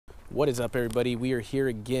What is up, everybody? We are here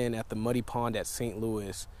again at the Muddy Pond at St.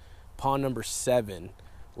 Louis, pond number 7.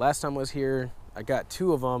 Last time I was here, I got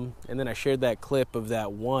 2 of them, and then I shared that clip of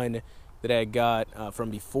that one that I got from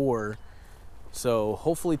before. So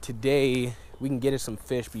hopefully today we can get us some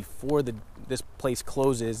fish before this place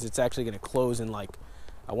closes. It's actually going to close in, like,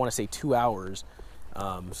 I want to say 2 hours.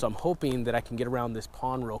 So I'm hoping that I can get around this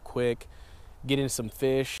pond real quick, get in some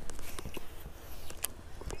fish.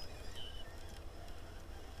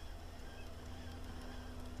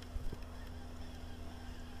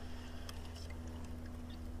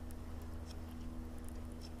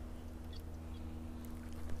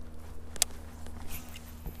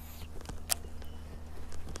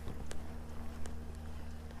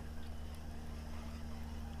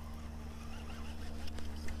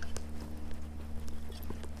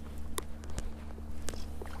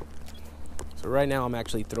 So right now I'm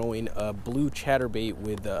actually throwing a blue chatterbait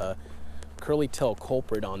with a curly tail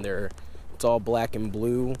culprit on there. It's all black and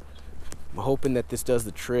blue. I'm hoping that this does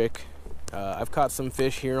the trick. I've caught some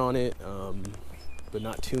fish here on it, but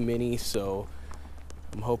not too many, so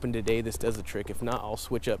I'm hoping today this does the trick. If not, I'll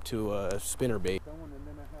switch up to a spinnerbait.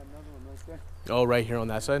 Oh, right here on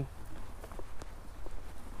that side?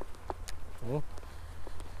 Well,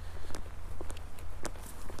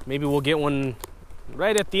 maybe we'll get one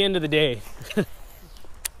right at the end of the day.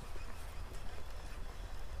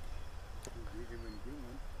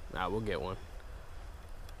 Nah, we'll get one.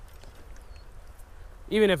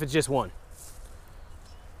 Even if it's just one.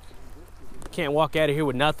 Can't walk out of here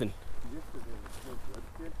with nothing.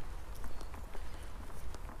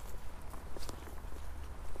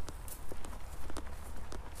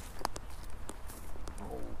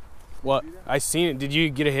 What? I seen it. Did you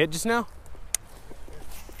get a hit just now?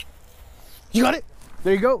 You got it?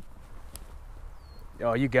 There you go.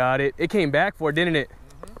 Oh, you got it. It came back for it, didn't it?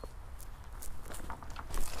 Mm-hmm.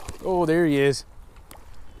 Oh, there he is.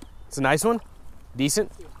 It's a nice one?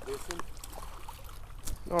 Decent?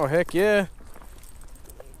 Oh, heck yeah.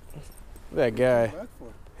 Look at that guy.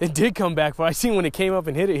 It did come back for it. I seen when it came up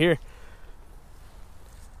and hit it here.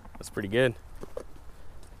 That's pretty good.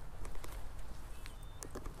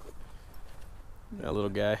 That little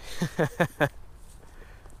guy.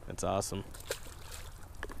 That's awesome.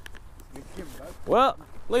 Well,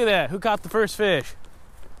 look at that. Who caught the first fish?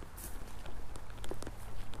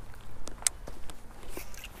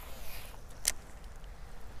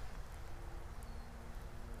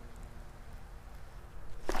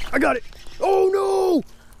 I got it. Oh no!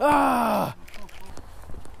 Ah!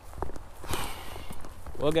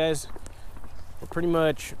 Well, guys, we're pretty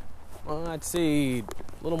much, well, I'd say a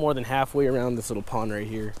little more than halfway around this little pond right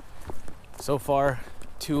here. So far,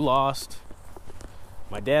 2 lost.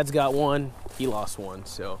 My dad's got one, he lost one,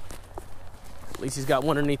 so at least he's got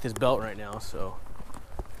one underneath his belt right now, so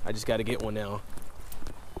I just got to get one now.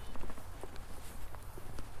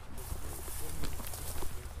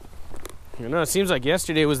 You know, it seems like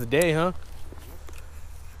yesterday was the day, huh?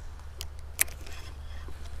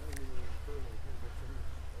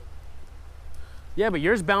 Yeah, but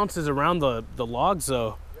yours bounces around the logs,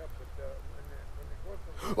 though.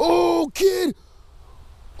 Oh, kid!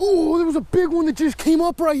 Oh, there was a big one that just came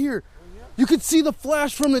up right here. You could see the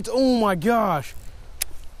flash from it. Oh my gosh.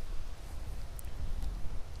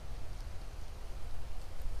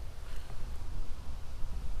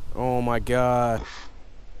 Oh my gosh.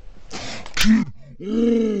 Kid,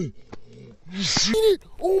 you seen it?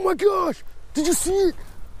 Oh my gosh. Did you see it?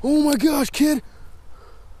 Oh my gosh, kid.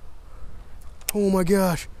 Oh my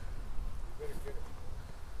gosh.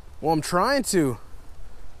 Well, I'm trying to.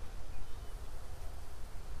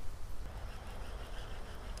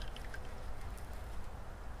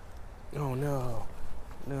 Oh no.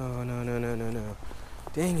 No, no, no, no, no, no.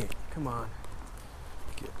 Dang it. Come on.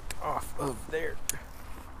 Get off of there.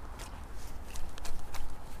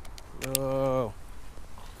 No.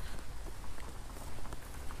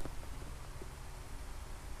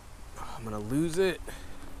 I'm gonna lose it.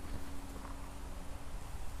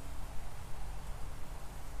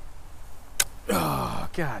 Oh,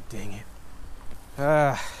 god dang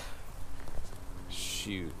it.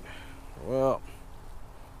 Shoot. Well,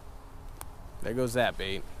 there goes that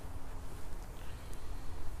bait.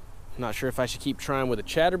 Not sure if I should keep trying with a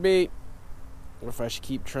chatterbait, or if I should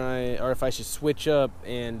keep trying, or if I should switch up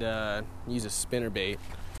and use a spinnerbait.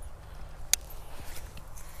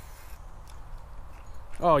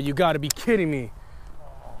 Oh, you gotta be kidding me.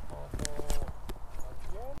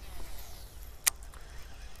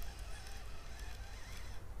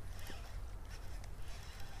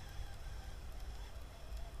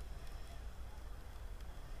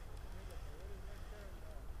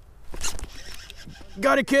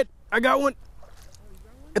 Got it, kid. I got one.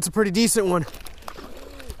 It's a pretty decent one.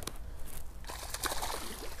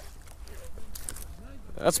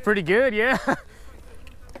 That's pretty good, yeah.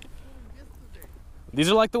 These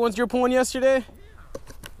are like the ones you were pulling yesterday?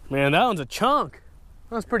 Man, that one's a chunk.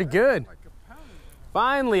 That's pretty good.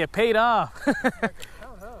 Finally, it paid off.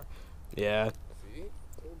 Yeah.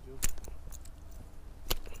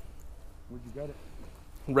 Where'd you get it?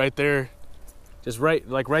 Right there. Just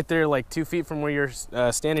right there, like 2 feet from where you're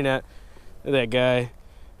standing at. Look at that guy.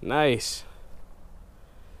 Nice.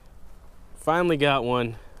 Finally got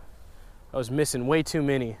one. I was missing way too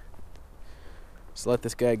many. Just let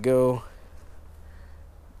this guy go.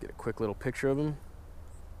 Get a quick little picture of him.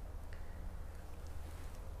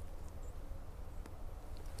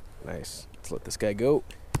 Nice. Let's let this guy go.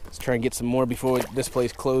 Let's try and get some more before this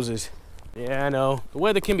place closes. Yeah, I know. The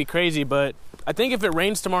weather can be crazy, but I think if it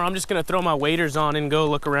rains tomorrow, I'm just gonna throw my waders on and go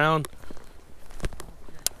look around.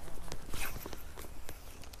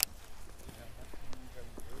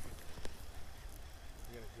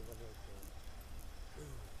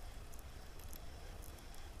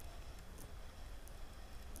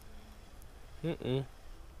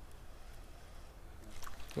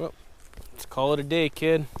 Well, let's call it a day,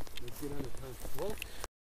 kid.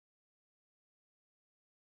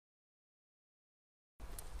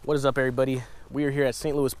 What is up, everybody? We are here at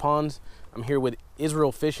St. Louis Ponds. I'm here with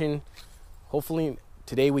Israel Fishing. Hopefully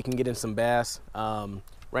today we can get in some bass.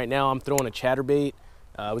 Right now I'm throwing a chatterbait.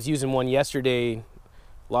 I was using one yesterday,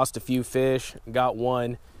 lost a few fish, got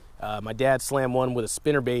one. My dad slammed one with a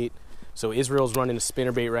spinnerbait, so Israel's running a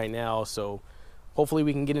spinnerbait right now. So hopefully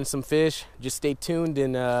we can get in some fish. Just stay tuned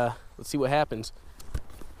and let's see what happens.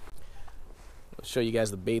 I'll show you guys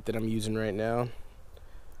the bait that I'm using right now.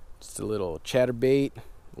 Just a little chatterbait.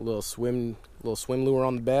 A little swim lure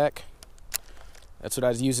on the back. That's what I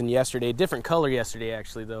was using yesterday. Different color yesterday,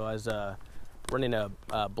 actually, though. I was running a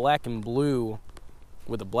black and blue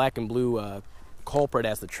with a black and blue culprit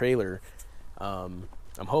as the trailer. I'm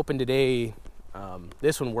hoping today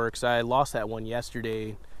this one works. I lost that one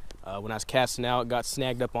yesterday when I was casting out. Got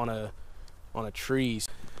snagged up on a tree.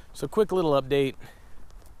 So quick little update.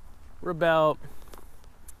 We're about,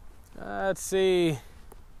 let's see,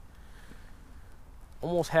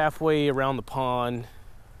 almost halfway around the pond.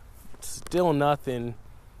 Still nothing.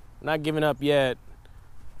 Not giving up yet.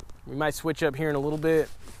 We might switch up here in a little bit,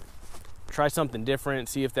 try something different,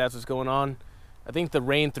 see if that's what's going on. I think the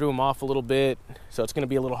rain threw them off a little bit, so it's going to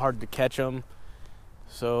be a little hard to catch them.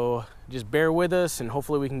 So just bear with us and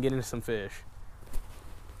hopefully we can get into some fish.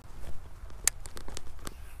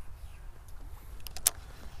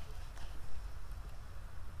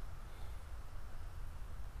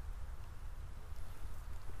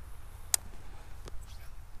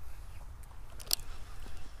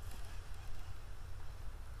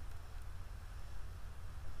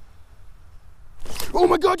 Oh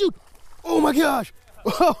my God, dude! Oh my gosh!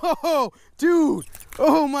 Oh, dude!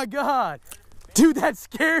 Oh my God! Dude, that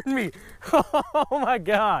scared me! Oh my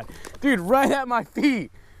God! Dude, right at my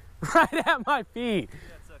feet! Right at my feet!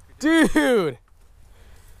 Dude!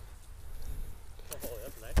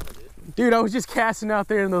 Dude, I was just casting out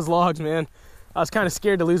there in those logs, man. I was kind of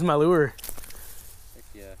scared to lose my lure. Heck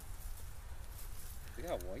yeah. Look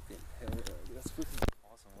how white they are. That's freaking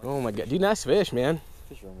awesome. Oh my God, dude, nice fish, man.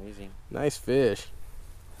 Fish are amazing. Nice fish.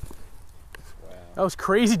 Wow. That was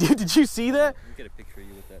crazy, dude. Did you see that? Let me get a picture of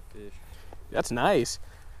you with that fish. That's nice.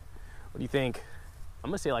 What do you think? I'm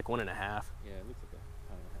gonna say like 1.5. Yeah, it looks like a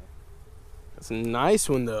pound and a half. That's a nice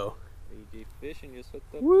one though. AJ fishing just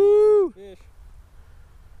hooked up. Woo! Fish.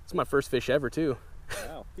 It's my first fish ever too.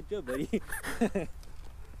 Wow, good job, buddy.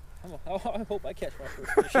 I hope I catch my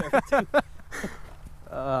first fish ever too.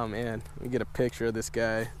 Oh man, let me get a picture of this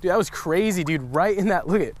guy. Dude, that was crazy, dude. Right in that,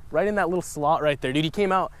 look at, right in that little slot right there. Dude, he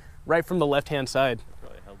came out right from the left-hand side.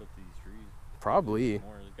 Probably held up to these trees. Probably. There's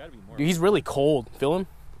gotta be more. Dude, he's really cold. Feel him?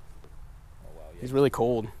 Oh wow, yeah. He's really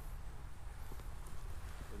cold. Well,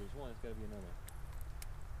 there's one, it's gotta be another.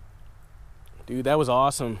 Dude, that was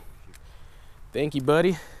awesome. Thank you,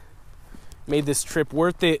 buddy. Made this trip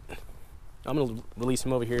worth it. I'm gonna release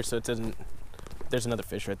him over here so it doesn't, there's another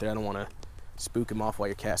fish right there. I don't wanna spook him off while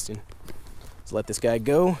you're casting. Let's let this guy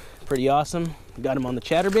go. Pretty awesome. Got him on the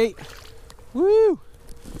chatterbait. Woo!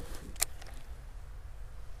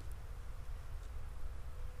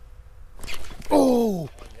 Oh!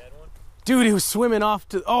 Dude, he was swimming off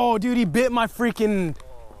to, oh dude, he bit my freaking,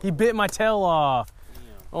 he bit my tail off.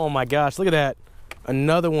 Oh my gosh, look at that.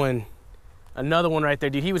 Another one right there,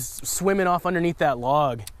 dude. He was swimming off underneath that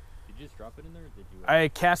log. Did you just drop it in there or did you? I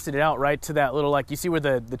casted it out right to that little, like, you see where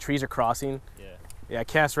the trees are crossing? Yeah. Yeah, I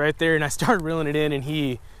cast right there and I started reeling it in and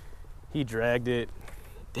he He dragged it.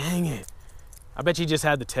 Dang it. I bet you just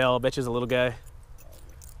had the tail. I bet you was a little guy.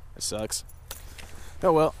 That sucks.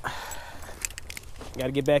 Oh well.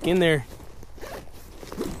 Gotta get back in there.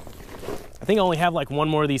 I think I only have like one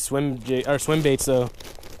more of these swim baits though.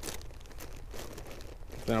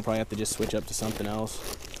 Then I'll probably have to just switch up to something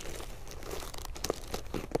else.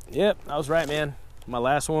 Yep, I was right, man. My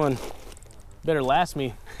last one. Better last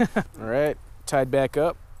me. All right, tied back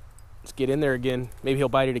up. Let's get in there again. Maybe he'll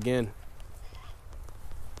bite it again.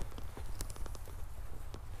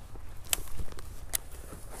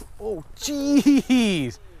 Oh,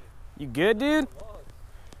 jeez. You good, dude?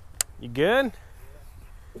 You good?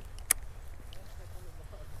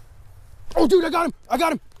 Oh, dude, I got him. I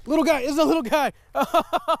got him. Little guy. It's a little guy.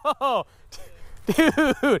 Oh,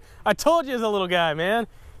 dude. I told you it's a little guy, man.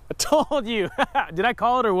 I told you. Did I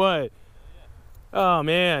call it or what? Oh,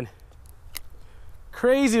 man.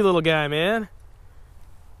 Crazy little guy, man.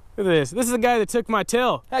 Look at this. This is the guy that took my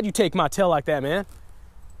tail. How'd you take my tail like that, man?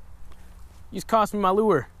 You just cost me my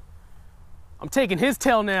lure. I'm taking his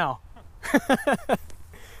tail now.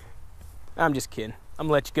 I'm just kidding. I'm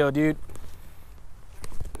gonna let you go, dude.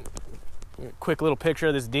 Quick little picture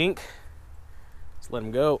of this dink. Let's let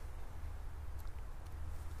him go.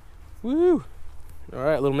 Woo! All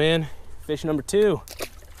right, little man. Fish number 2. You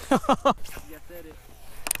got that it.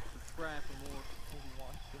 Subscribe for more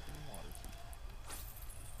water.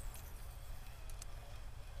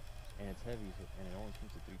 And it's heavy, and it only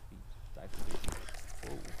comes to 3 feet. Dive to 3 feet.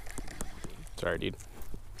 Whoa. Sorry, dude.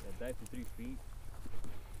 Yeah, dive to 3 feet.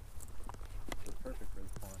 It's perfect for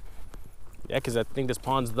this pond. Yeah, because I think this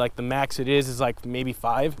pond's like the max it is like maybe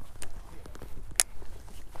 5.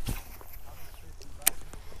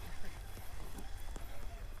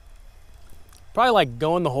 Probably like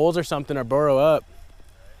go in the holes or something or burrow up.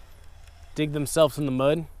 Dig themselves in the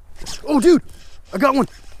mud. Oh, dude, I got one.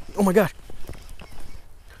 Oh my gosh.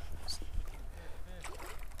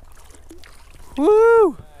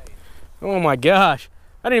 Woo! Oh my gosh.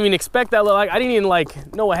 I didn't even expect that. I didn't even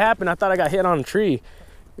like know what happened. I thought I got hit on a tree.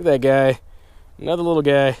 Look at that guy. Another little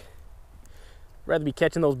guy. I'd rather be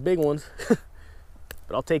catching those big ones.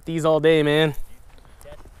 But I'll take these all day, man.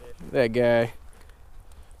 Look at that guy.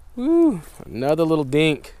 Woo! Another little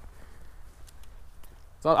dink.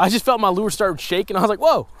 So I just felt my lure start shaking. I was like,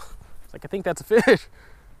 whoa! It's like, I think that's a fish.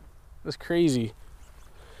 That's crazy.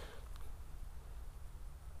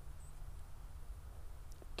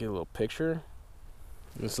 Get a little picture.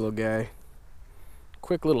 This little guy.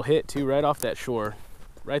 Quick little hit too, right off that shore.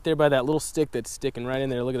 Right there by that little stick that's sticking right in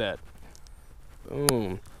there. Look at that.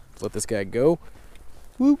 Boom. Let's let this guy go.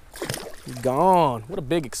 Whoop. He's gone. What a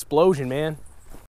big explosion, man.